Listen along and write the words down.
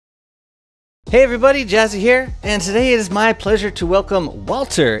Hey everybody, Jazzy here, and today it is my pleasure to welcome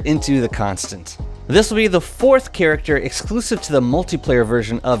Walter into the Constant. This will be the fourth character exclusive to the multiplayer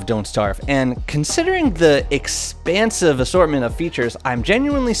version of Don't Starve, and considering the expansive assortment of features, I'm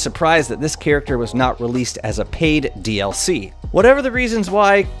genuinely surprised that this character was not released as a paid DLC. Whatever the reasons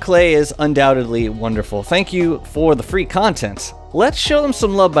why, Clay is undoubtedly wonderful. Thank you for the free content. Let's show him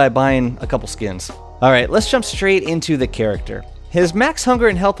some love by buying a couple skins. Alright, let's jump straight into the character. His max hunger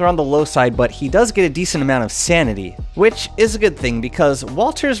and health are on the low side, but he does get a decent amount of sanity, which is a good thing because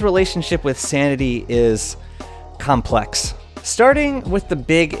Walter's relationship with sanity is complex. Starting with the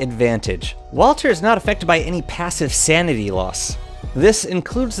big advantage, Walter is not affected by any passive sanity loss. This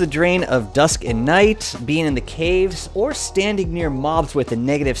includes the drain of dusk and night, being in the caves, or standing near mobs with a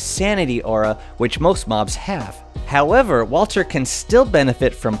negative sanity aura, which most mobs have. However, Walter can still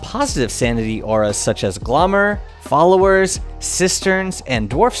benefit from positive sanity auras such as Glommer, Followers, Cisterns, and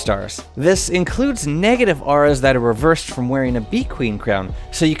Dwarf Stars. This includes negative auras that are reversed from wearing a Bee Queen crown,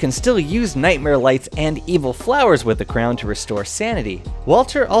 so you can still use Nightmare Lights and Evil Flowers with the crown to restore sanity.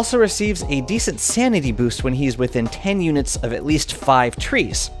 Walter also receives a decent sanity boost when he's within 10 units of at least 5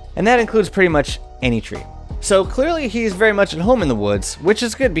 trees, and that includes pretty much any tree. So clearly he's very much at home in the woods, which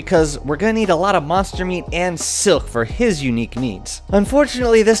is good because we're gonna need a lot of monster meat and silk for his unique needs.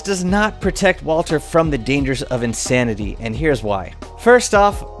 Unfortunately, this does not protect Walter from the dangers of insanity, and here's why. First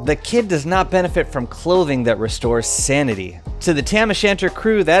off, the kid does not benefit from clothing that restores sanity. To the Tam O'Shanter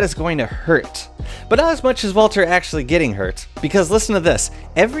crew, that is going to hurt. But not as much as Walter actually getting hurt, because listen to this,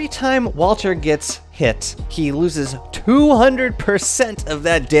 every time Walter gets hit, he loses 200% of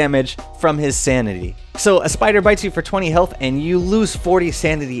that damage from his sanity. So a spider bites you for 20 health and you lose 40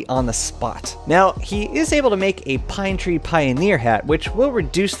 sanity on the spot. Now, he is able to make a Pine Tree Pioneer hat, which will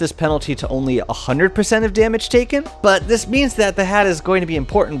reduce this penalty to only 100% of damage taken, but this means that the hat is going to be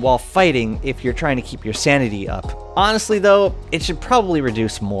important while fighting if you're trying to keep your sanity up. Honestly though, it should probably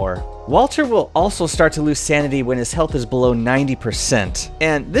reduce more. Walter will also start to lose sanity when his health is below 90%,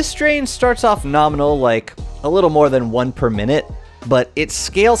 and this drain starts off nominal, like a little more than 1 per minute, but it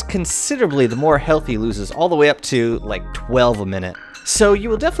scales considerably the more health he loses, all the way up to like 12 a minute. So you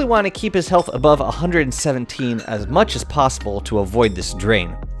will definitely want to keep his health above 117 as much as possible to avoid this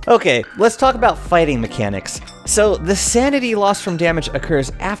drain. Okay, let's talk about fighting mechanics. So the sanity loss from damage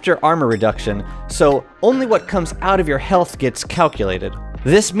occurs after armor reduction, so only what comes out of your health gets calculated.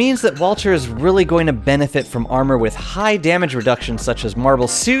 This means that Walter is really going to benefit from armor with high damage reduction such as marble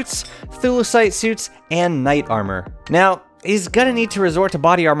suits, thulecite suits, and knight armor. Now, he's gonna need to resort to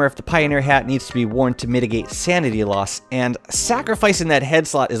body armor if the Pioneer hat needs to be worn to mitigate sanity loss, and sacrificing that head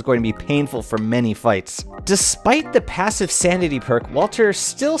slot is going to be painful for many fights. Despite the passive sanity perk, Walter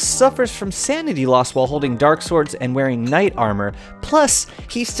still suffers from sanity loss while holding dark swords and wearing knight armor, plus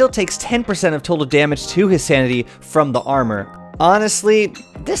he still takes 10% of total damage to his sanity from the armor. Honestly,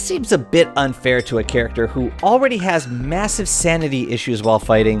 this seems a bit unfair to a character who already has massive sanity issues while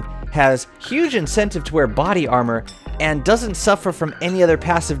fighting, has huge incentive to wear body armor, and doesn't suffer from any other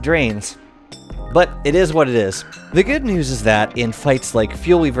passive drains. But it is what it is. The good news is that in fights like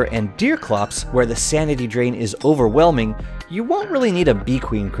Fuelweaver and Deerclops, where the sanity drain is overwhelming, you won't really need a Bee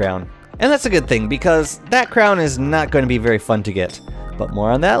Queen crown. And that's a good thing, because that crown is not going to be very fun to get. But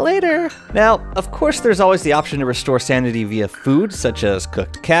more on that later. Now, of course there's always the option to restore sanity via food, such as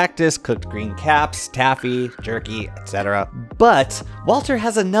cooked cactus, cooked green caps, taffy, jerky, etc. But Walter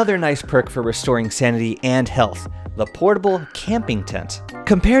has another nice perk for restoring sanity and health, the portable camping tent.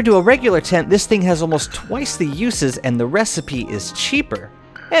 Compared to a regular tent, this thing has almost twice the uses and the recipe is cheaper.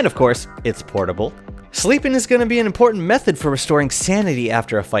 And of course, it's portable. Sleeping is going to be an important method for restoring sanity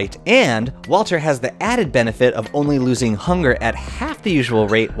after a fight, and Walter has the added benefit of only losing hunger at half the usual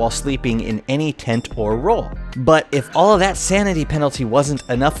rate while sleeping in any tent or role. But if all of that sanity penalty wasn't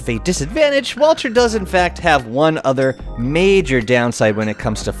enough of a disadvantage, Walter does in fact have one other major downside when it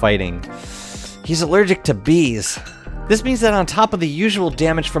comes to fighting. He's allergic to bees. This means that on top of the usual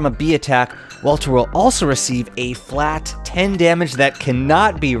damage from a bee attack, Walter will also receive a flat 10 damage that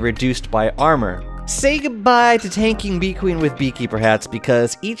cannot be reduced by armor. Say goodbye to tanking Bee Queen with Beekeeper hats,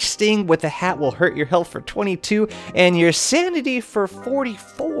 because each sting with the hat will hurt your health for 22 and your sanity for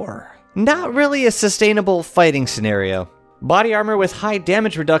 44. Not really a sustainable fighting scenario. Body armor with high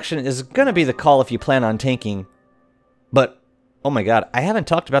damage reduction is gonna be the call if you plan on tanking. But, oh my god, I haven't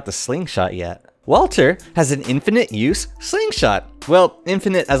talked about the slingshot yet. Walter has an infinite use slingshot. Well,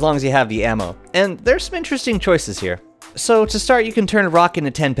 infinite as long as you have the ammo. And there's some interesting choices here. So to start, you can turn a rock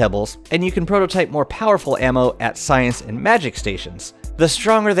into 10 pebbles, and you can prototype more powerful ammo at science and magic stations. The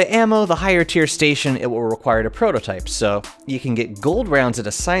stronger the ammo, the higher tier station it will require to prototype, so you can get gold rounds at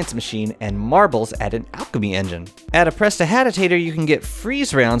a science machine and marbles at an alchemy engine. At a prestidigitator, you can get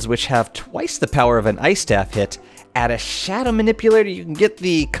freeze rounds which have twice the power of an ice staff hit. At a shadow manipulator, you can get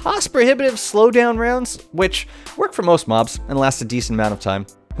the cost-prohibitive slowdown rounds, which work for most mobs and last a decent amount of time.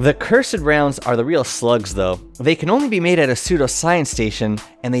 The cursed rounds are the real slugs though. They can only be made at a pseudoscience station,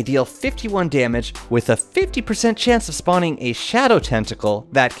 and they deal 51 damage with a 50% chance of spawning a shadow tentacle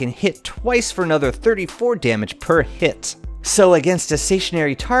that can hit twice for another 34 damage per hit. So against a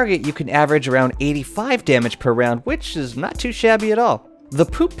stationary target, you can average around 85 damage per round, which is not too shabby at all. The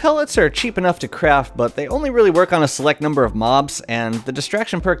poop pellets are cheap enough to craft, but they only really work on a select number of mobs, and the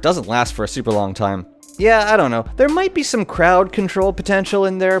distraction perk doesn't last for a super long time. Yeah, I don't know. There might be some crowd control potential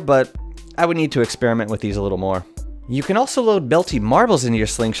in there, but I would need to experiment with these a little more. You can also load belty marbles into your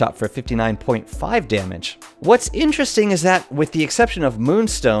slingshot for 59.5 damage. What's interesting is that, with the exception of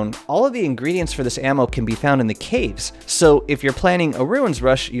moonstone, all of the ingredients for this ammo can be found in the caves, so if you're planning a ruins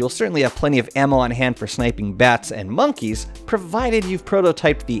rush, you'll certainly have plenty of ammo on hand for sniping bats and monkeys, provided you've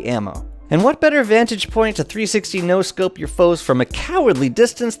prototyped the ammo. And what better vantage point to 360 no-scope your foes from a cowardly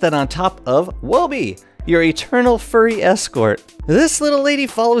distance than on top of Woby, your eternal furry escort. This little lady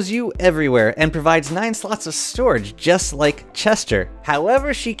follows you everywhere and provides 9 slots of storage, just like Chester.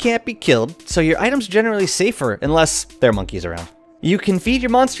 However, she can't be killed, so your items are generally safer unless there are monkeys around. You can feed your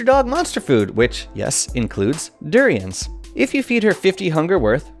monster dog monster food, which, yes, includes durians. If you feed her 50 hunger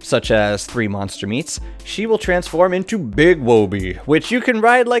worth, such as 3 monster meats, she will transform into Big Woby, which you can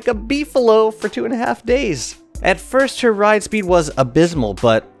ride like a beefalo for 2.5 days. At first, her ride speed was abysmal,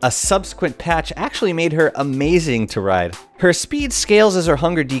 but a subsequent patch actually made her amazing to ride. Her speed scales as her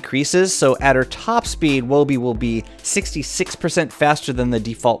hunger decreases, so at her top speed, Woby will be 66% faster than the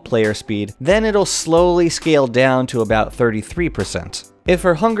default player speed. Then it'll slowly scale down to about 33%. If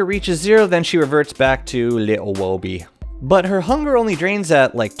her hunger reaches 0, then she reverts back to Little Woby. But her hunger only drains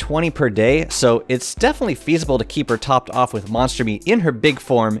at like 20 per day, so it's definitely feasible to keep her topped off with monster meat in her big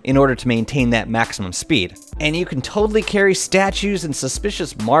form in order to maintain that maximum speed. And you can totally carry statues and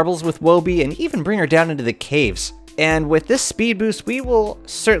suspicious marbles with Woby and even bring her down into the caves. And with this speed boost, we will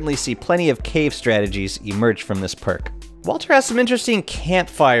certainly see plenty of cave strategies emerge from this perk. Walter has some interesting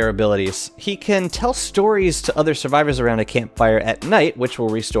campfire abilities. He can tell stories to other survivors around a campfire at night, which will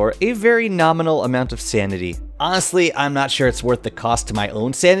restore a very nominal amount of sanity. Honestly, I'm not sure it's worth the cost to my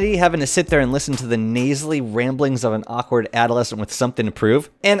own sanity, having to sit there and listen to the nasally ramblings of an awkward adolescent with something to prove.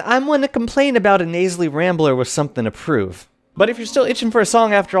 And I'm one to complain about a nasally rambler with something to prove. But if you're still itching for a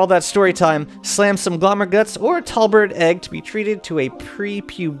song after all that story time, slam some Glommer Guts or a Tallbird Egg to be treated to a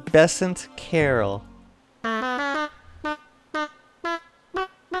prepubescent carol.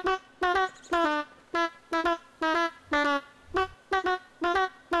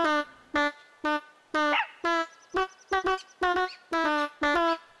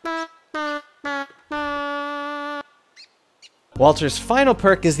 Walter's final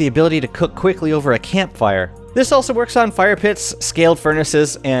perk is the ability to cook quickly over a campfire. This also works on fire pits, scaled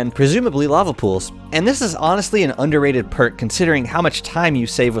furnaces, and presumably lava pools. And this is honestly an underrated perk considering how much time you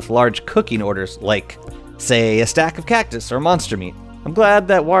save with large cooking orders, like, say, a stack of cactus or monster meat. I'm glad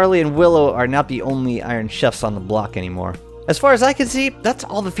that Warley and Willow are not the only Iron Chefs on the block anymore. As far as I can see, that's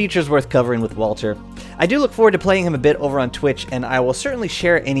all the features worth covering with Walter. I do look forward to playing him a bit over on Twitch, and I will certainly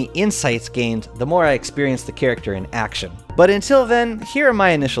share any insights gained the more I experience the character in action. But until then, here are my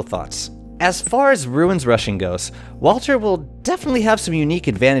initial thoughts. As far as ruins rushing goes, Walter will definitely have some unique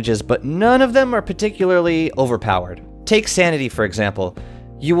advantages, but none of them are particularly overpowered. Take sanity, for example.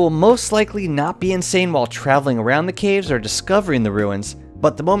 You will most likely not be insane while traveling around the caves or discovering the ruins,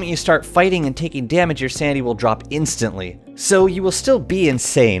 but the moment you start fighting and taking damage, your sanity will drop instantly. So you will still be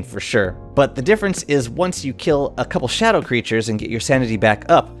insane, for sure. But the difference is once you kill a couple shadow creatures and get your sanity back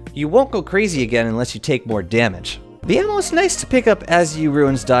up, you won't go crazy again unless you take more damage. The ammo is nice to pick up as you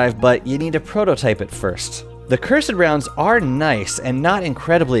ruins dive, but you need to prototype it first. The cursed rounds are nice and not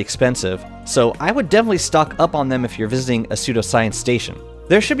incredibly expensive, so I would definitely stock up on them if you're visiting a pseudoscience station.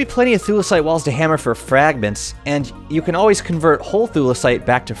 There should be plenty of thulecite walls to hammer for fragments, and you can always convert whole thulecite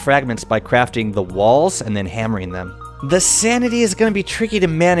back to fragments by crafting the walls and then hammering them. The sanity is going to be tricky to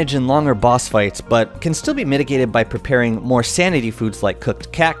manage in longer boss fights, but can still be mitigated by preparing more sanity foods like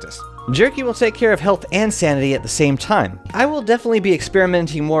cooked cactus. Jerky will take care of health and sanity at the same time. I will definitely be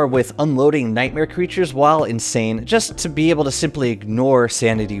experimenting more with unloading nightmare creatures while insane, just to be able to simply ignore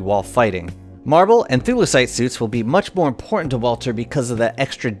sanity while fighting. Marble and thulecite suits will be much more important to Walter because of the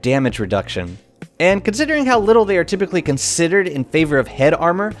extra damage reduction. And considering how little they are typically considered in favor of head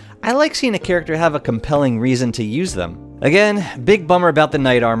armor, I like seeing a character have a compelling reason to use them. Again, big bummer about the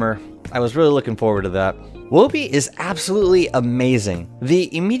knight armor. I was really looking forward to that. Woby is absolutely amazing.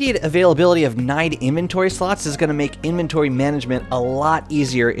 The immediate availability of 9 inventory slots is going to make inventory management a lot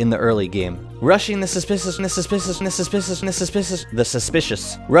easier in the early game. Rushing the suspicious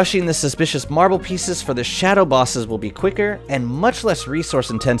marble pieces for the shadow bosses will be quicker and much less resource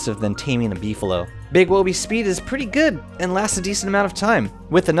intensive than taming a beefalo. Big Woby's speed is pretty good and lasts a decent amount of time.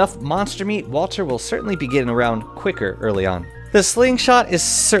 With enough monster meat, Walter will certainly be getting around quicker early on. The slingshot is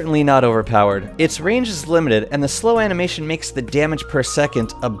certainly not overpowered. Its range is limited, and the slow animation makes the damage per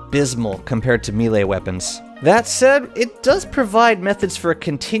second abysmal compared to melee weapons. That said, it does provide methods for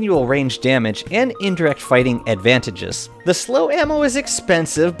continual range damage and indirect fighting advantages. The slow ammo is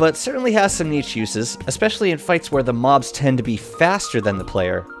expensive, but certainly has some niche uses, especially in fights where the mobs tend to be faster than the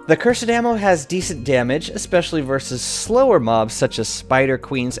player. The cursed ammo has decent damage, especially versus slower mobs such as spider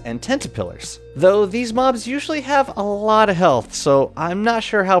queens and tentapillars. Though these mobs usually have a lot of health, so I'm not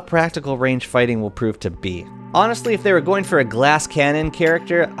sure how practical range fighting will prove to be. Honestly, if they were going for a glass cannon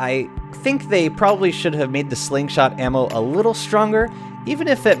character, I think they probably should have made the slingshot ammo a little stronger, even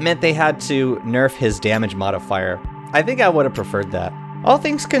if it meant they had to nerf his damage modifier. I think I would have preferred that. All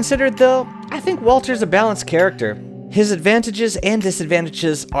things considered though, I think Walter's a balanced character. His advantages and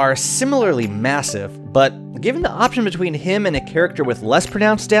disadvantages are similarly massive, but given the option between him and a character with less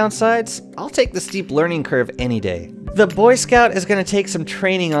pronounced downsides, I'll take the steep learning curve any day. The Boy Scout is going to take some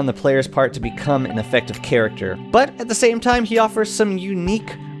training on the player's part to become an effective character, but at the same time he offers some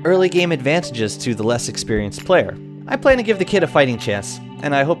unique early game advantages to the less experienced player. I plan to give the kid a fighting chance,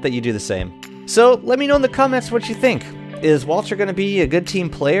 and I hope that you do the same. So let me know in the comments what you think. Is Walter going to be a good team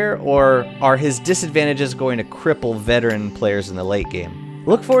player, or are his disadvantages going to cripple veteran players in the late game?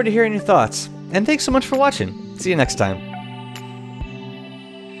 Look forward to hearing your thoughts, and thanks so much for watching. See you next time.